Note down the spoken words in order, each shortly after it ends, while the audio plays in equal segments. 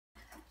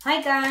Hi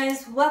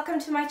guys, welcome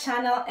to my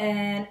channel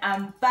and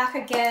I'm back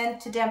again.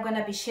 Today I'm going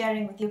to be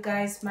sharing with you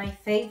guys my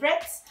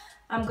favorites.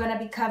 I'm going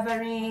to be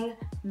covering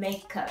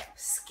makeup,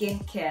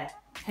 skincare,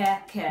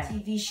 hair care,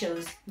 TV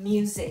shows,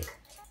 music,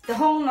 the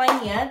whole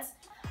 9 yards.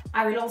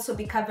 I will also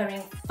be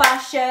covering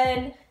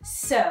fashion.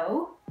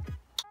 So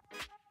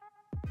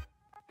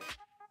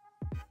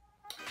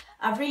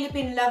I've really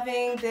been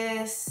loving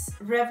this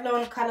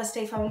Revlon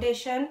Colorstay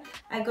foundation.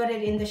 I got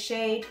it in the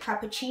shade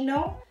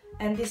Cappuccino,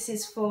 and this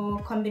is for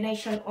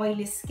combination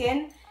oily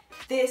skin.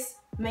 This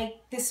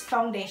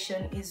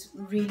foundation is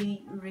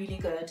really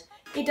good.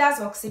 It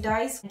does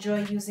oxidize.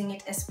 Enjoy using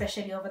it,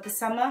 especially over the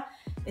summer.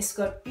 It's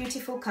got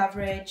beautiful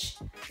coverage.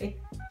 It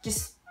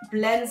just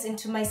blends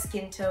into my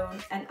skin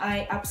tone and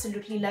I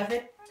absolutely love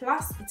it.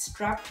 Plus it's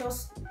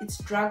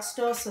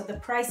drugstore, so the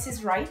price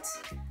is right.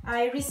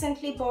 I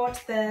recently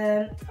bought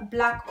the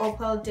Black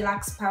Opal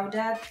Deluxe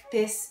powder.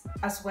 This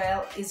as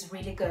well is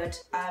really good.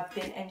 I've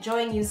been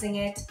enjoying using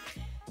it.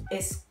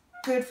 It's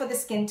good for the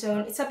skin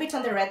tone. It's a bit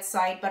on the red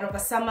side, but over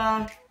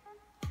summer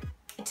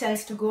it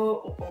tends to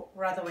go, or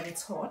rather when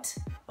it's hot,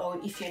 or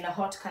if you're in a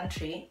hot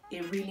country,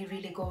 it really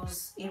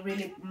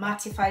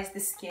mattifies the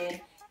skin.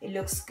 It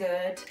looks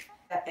good.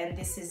 And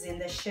this is in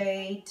the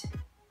shade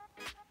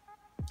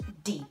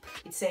Deep.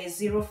 It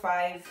says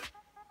 05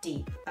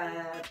 Deep.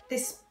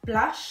 This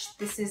blush,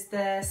 this is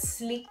the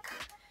Sleek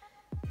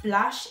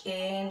blush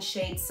in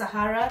shade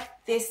Sahara.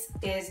 This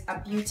is a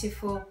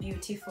beautiful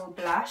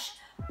blush.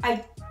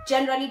 I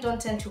generally don't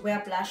tend to wear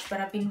blush,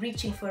 but I've been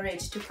reaching for it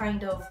to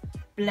kind of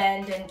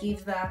blend and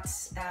give that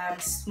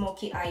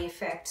smoky eye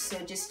effect. So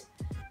just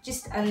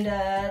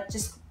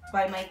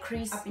by my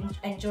crease, I've been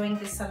enjoying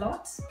this a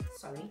lot.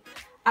 Sorry.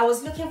 I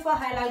was looking for a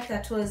highlight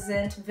that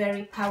wasn't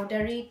very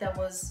powdery, that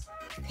was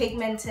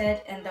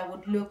pigmented and that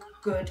would look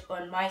good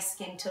on my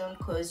skin tone,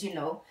 because you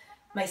know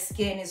my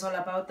skin is all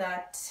about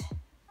that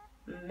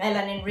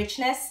melanin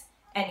richness.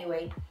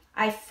 Anyway,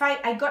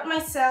 I got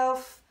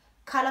myself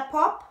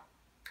Colourpop.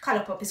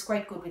 Colourpop is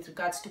quite good with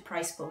regards to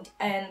price point,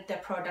 and the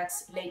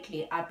products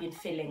lately I've been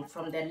feeling,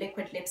 from their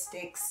liquid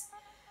lipsticks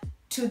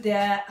to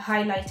their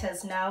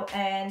highlighters now.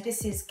 And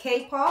this is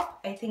K-pop.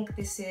 I think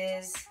this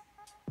is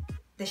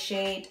the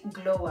shade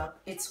Glow Up.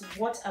 It's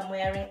what I'm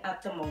wearing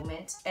at the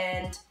moment,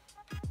 and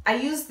I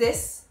use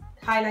this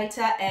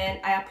highlighter and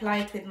I apply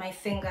it with my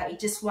finger. It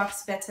just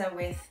works better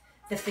with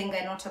the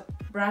finger, not a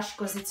brush,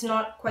 because it's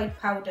not quite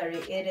powdery.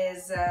 It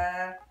is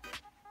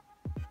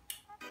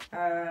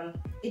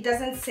it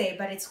doesn't say,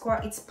 but it's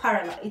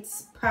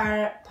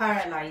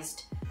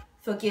paralyzed.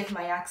 Forgive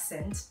my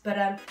accent,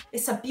 but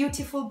it's a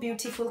beautiful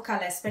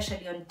color,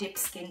 especially on deep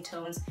skin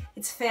tones.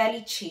 It's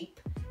fairly cheap.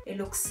 It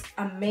looks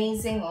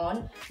amazing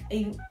on.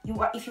 If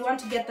you want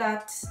to get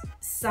that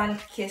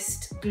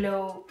sun-kissed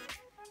glow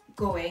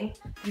going,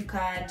 you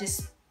can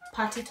just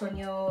pat it on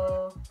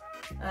your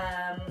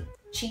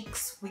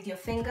cheeks with your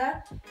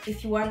finger.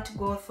 If you want to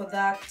go for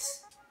that,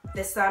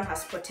 the sun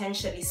has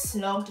potentially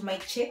snugged my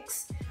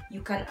cheeks,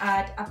 you can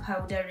add a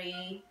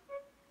powdery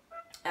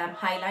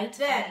highlight.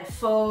 Then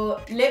for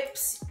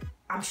lips,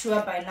 I'm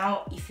sure by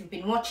now, if you've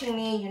been watching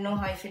me, you know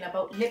how I feel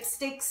about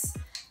lipsticks.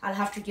 I'll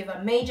have to give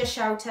a major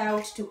shout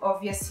out to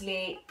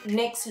obviously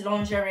NYX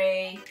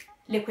Lingerie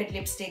liquid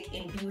lipstick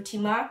in Beauty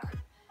Mark.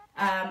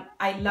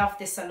 I love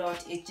this a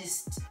lot. It's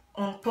just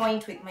on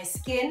point with my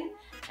skin.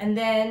 And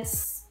then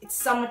it's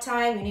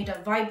summertime, you need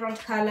a vibrant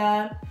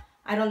color.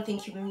 I don't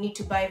think you need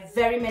to buy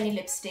very many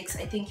lipsticks.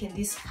 I think in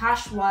this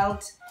harsh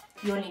world,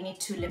 you only need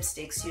 2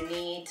 lipsticks. You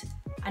need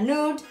a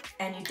nude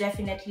and you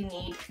definitely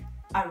need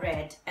a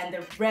red. And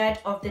the red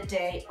of the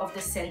day, of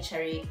the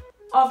century,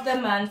 of the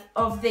month,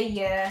 of the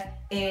year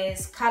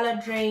is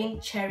Color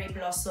Drain Cherry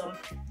Blossom.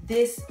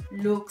 This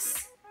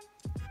looks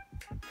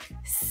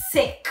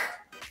sick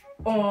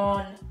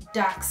on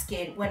dark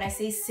skin. When I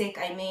say sick,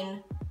 I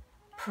mean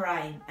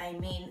prime, I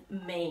mean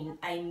main,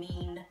 I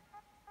mean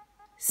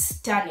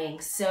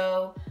stunning.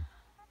 So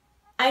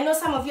I know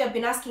some of you have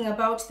been asking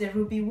about the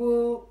Ruby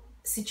Woo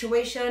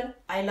situation.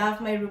 I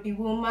love my Ruby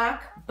Woo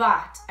MAC,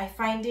 but I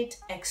find it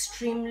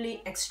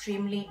extremely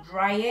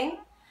drying.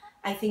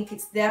 I think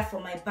it's there for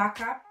my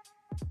backup.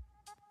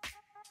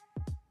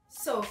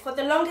 So for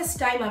the longest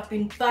time, I've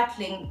been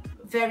battling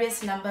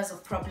various numbers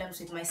of problems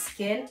with my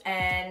skin,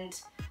 and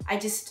I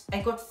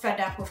got fed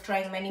up of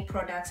trying many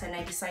products and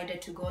I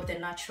decided to go the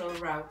natural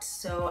route.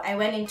 So I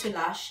went into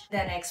Lush,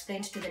 then I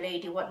explained to the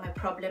lady what my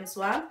problems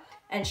were,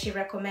 and she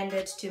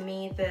recommended to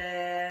me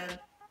the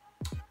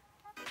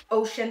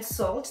Ocean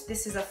Salt.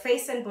 This is a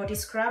face and body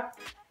scrub.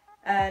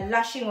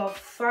 Lashing of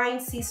fine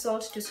sea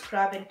salt to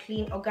scrub and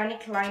clean,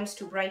 organic limes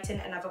to brighten,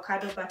 and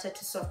avocado butter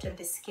to soften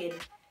the skin.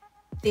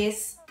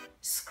 This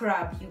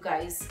scrub, you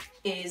guys,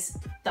 is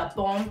the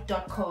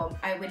bomb.com.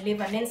 I will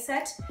leave an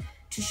insert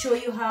to show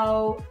you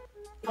how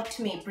it helped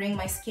me bring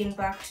my skin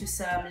back to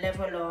some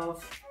level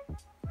of,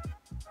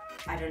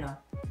 I don't know,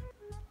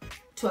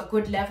 to a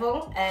good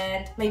level.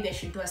 And maybe I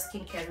should do a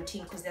skincare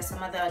routine, because there's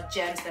some other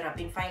gems that I've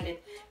been finding.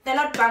 They're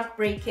not bank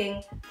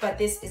breaking, but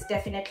this is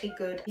definitely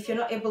good. If you're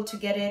not able to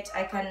get it,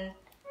 I can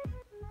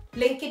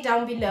link it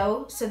down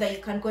below so that you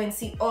can go and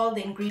see all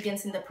the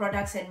ingredients in the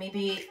products and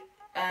maybe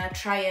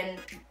try and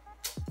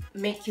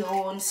make your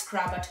own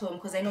scrub at home,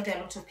 because I know there are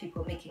a lot of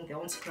people making their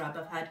own scrub.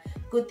 I've had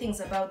good things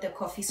about the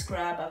coffee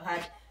scrub, I've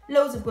had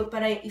loads of good,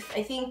 but I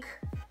think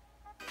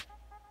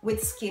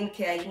with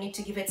skincare you need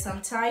to give it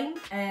some time,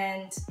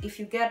 and if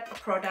you get a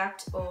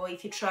product or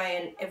if you try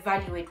and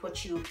evaluate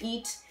what you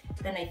eat,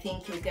 then I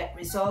think you'll get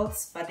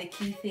results. But the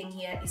key thing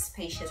here is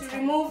patience. To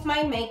remove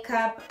my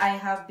makeup, I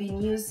have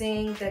been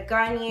using the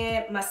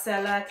Garnier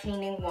Micellar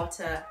Cleaning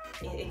Water.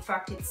 In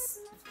fact,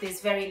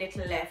 there's very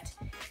little left.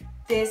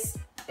 This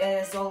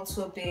has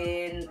also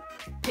been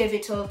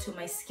pivotal to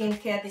my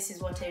skincare. This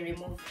is what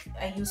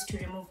I use to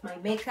remove my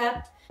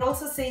makeup. It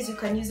also says you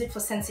can use it for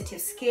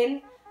sensitive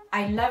skin.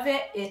 I love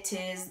it. It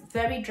is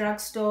very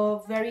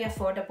drugstore, very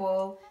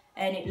affordable,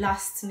 and it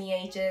lasts me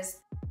ages.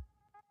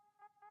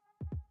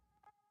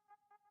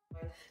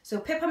 So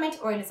peppermint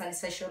oil is an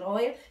essential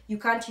oil. You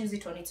can't use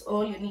it on its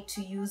own. You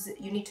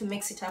need to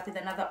mix it up with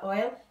another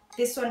oil.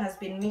 This one has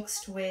been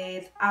mixed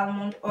with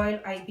almond oil,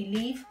 I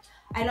believe.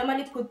 I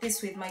normally put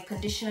this with my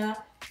conditioner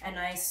and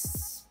I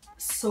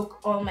soak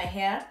all my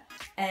hair,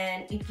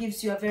 and it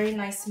gives you a very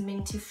nice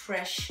minty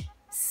fresh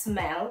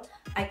smell.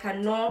 I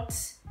cannot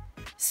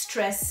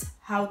stress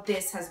how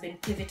this has been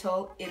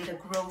pivotal in the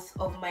growth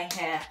of my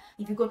hair.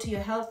 If you go to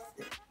your health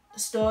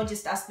store,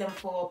 just ask them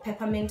for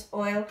peppermint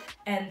oil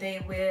and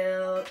they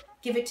will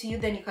give it to you.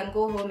 Then you can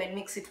go home and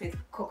mix it with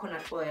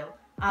coconut oil,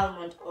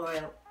 almond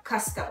oil,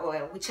 castor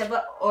oil,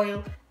 whichever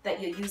oil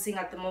that you're using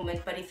at the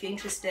moment. But if you're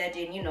interested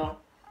in, you know,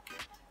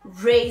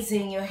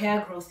 raising your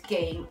hair growth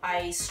game,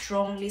 I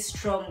strongly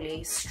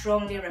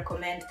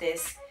recommend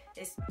this.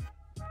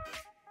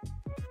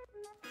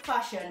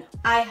 Fashion.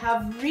 I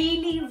have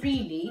really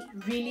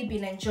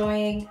been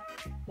enjoying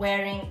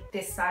wearing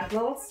these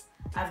sandals.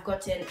 I've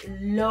gotten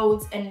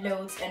loads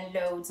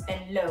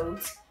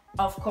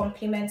of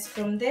compliments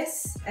from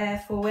this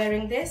for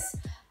wearing this.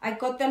 I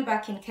got them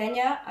back in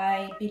Kenya.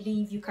 I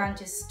believe you can't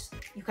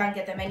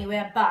get them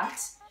anywhere, but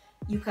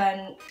you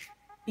can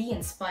be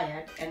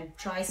inspired and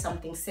try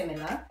something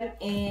similar.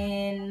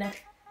 In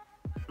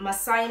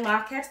Masai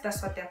Market,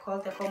 that's what they're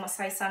called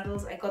Masai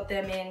sandals. I got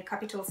them in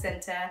Capital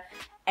Center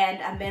and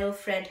a male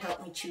friend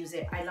helped me choose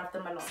it. I love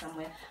them a lot.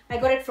 Somewhere I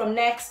got it from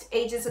Next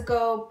ages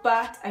ago,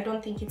 but I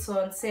don't think it's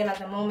on sale at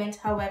the moment.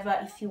 However,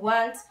 if you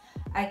want,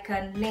 I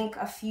can link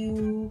a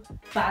few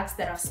bags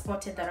that I've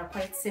spotted that are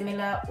quite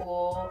similar,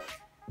 or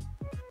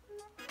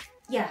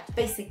yeah,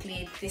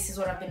 basically this is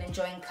what I've been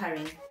enjoying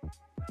carrying.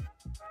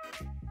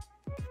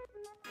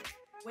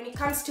 When it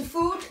comes to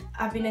food,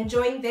 I've been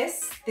enjoying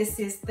this. This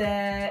is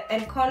the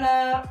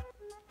Encona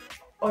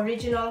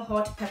Original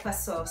Hot Pepper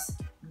Sauce.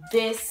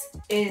 This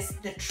is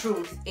the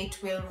truth. It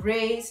will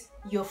raise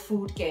your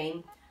food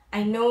game.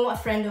 I know a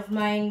friend of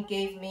mine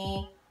gave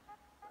me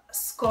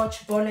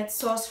Scotch bonnet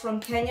sauce from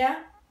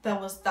Kenya.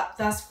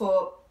 That's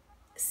for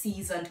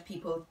seasoned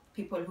people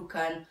who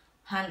can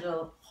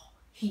handle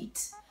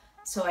heat.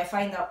 So I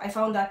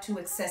found that too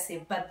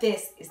excessive, but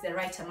this is the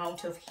right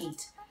amount of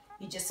heat.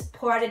 You just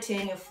pour it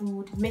in your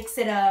food, mix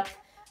it up.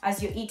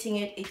 As you're eating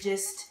it, it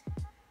just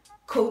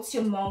coats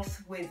your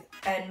mouth with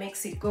and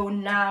makes it go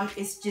numb.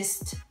 It's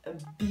just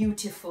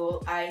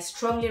beautiful. I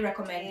strongly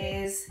recommend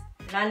it. Is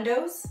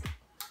Nando's.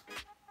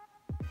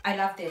 I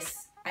love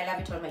this. I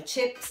love it on my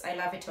chips. I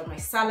love it on my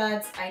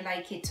salads. I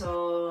like it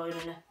on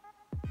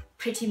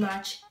pretty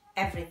much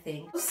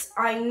everything.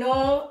 I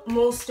know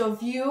most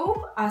of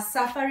you are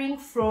suffering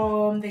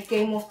from the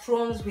Game of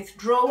Thrones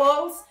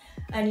withdrawals,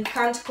 and you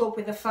can't cope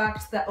with the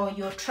fact that, or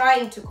you're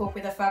trying to cope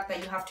with the fact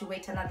that you have to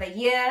wait another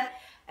year,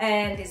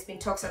 and there's been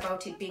talks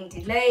about it being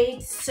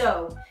delayed.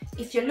 So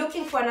if you're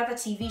looking for another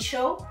TV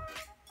show,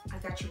 I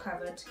got you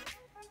covered.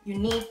 You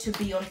need to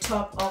be on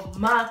top of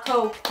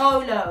Marco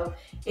Polo.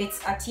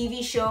 It's a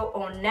TV show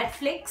on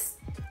Netflix.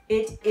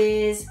 It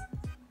is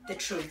the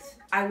truth.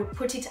 I would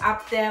put it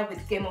up there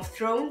with Game of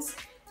Thrones.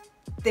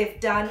 They've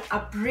done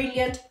a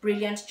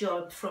brilliant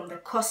job, from the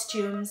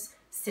costumes,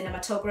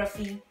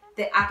 cinematography.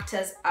 The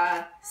actors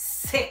are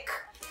sick.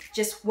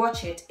 Just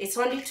watch it. It's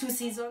only 2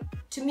 seasons.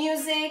 To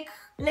music,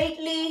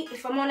 lately,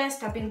 if I'm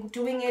honest, I've been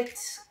doing it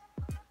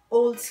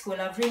old school.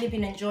 I've really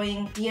been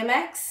enjoying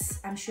DMX.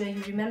 I'm sure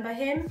you remember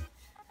him.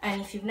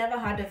 And if you've never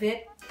heard of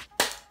it,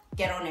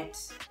 get on it.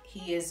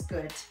 He is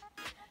good.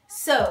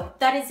 So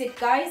that is it,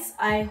 guys.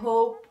 I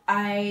hope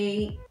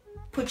I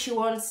put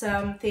you onto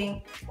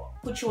something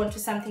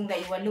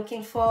that you are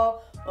looking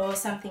for, or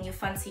something you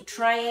fancy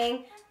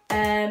trying.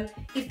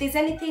 If there's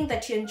anything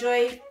that you're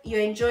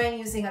enjoying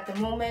using at the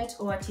moment,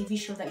 or a TV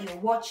show that you're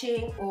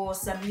watching, or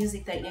some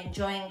music that you're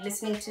enjoying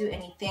listening to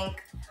and you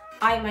think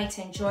I might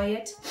enjoy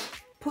it,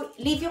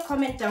 leave your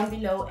comment down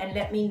below and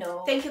let me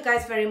know. Thank you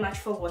guys very much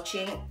for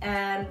watching.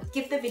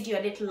 Give the video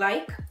a little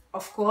like,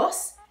 of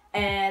course,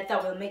 and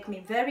that will make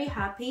me very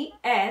happy.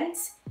 And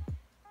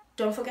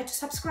don't forget to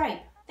subscribe.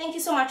 Thank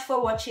you so much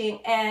for watching,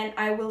 and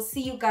I will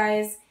see you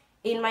guys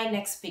in my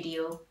next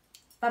video.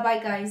 Bye bye,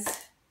 guys.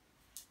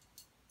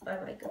 Bye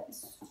bye,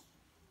 guys.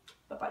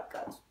 Bye bye,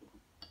 guys.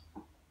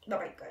 Bye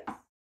bye, guys.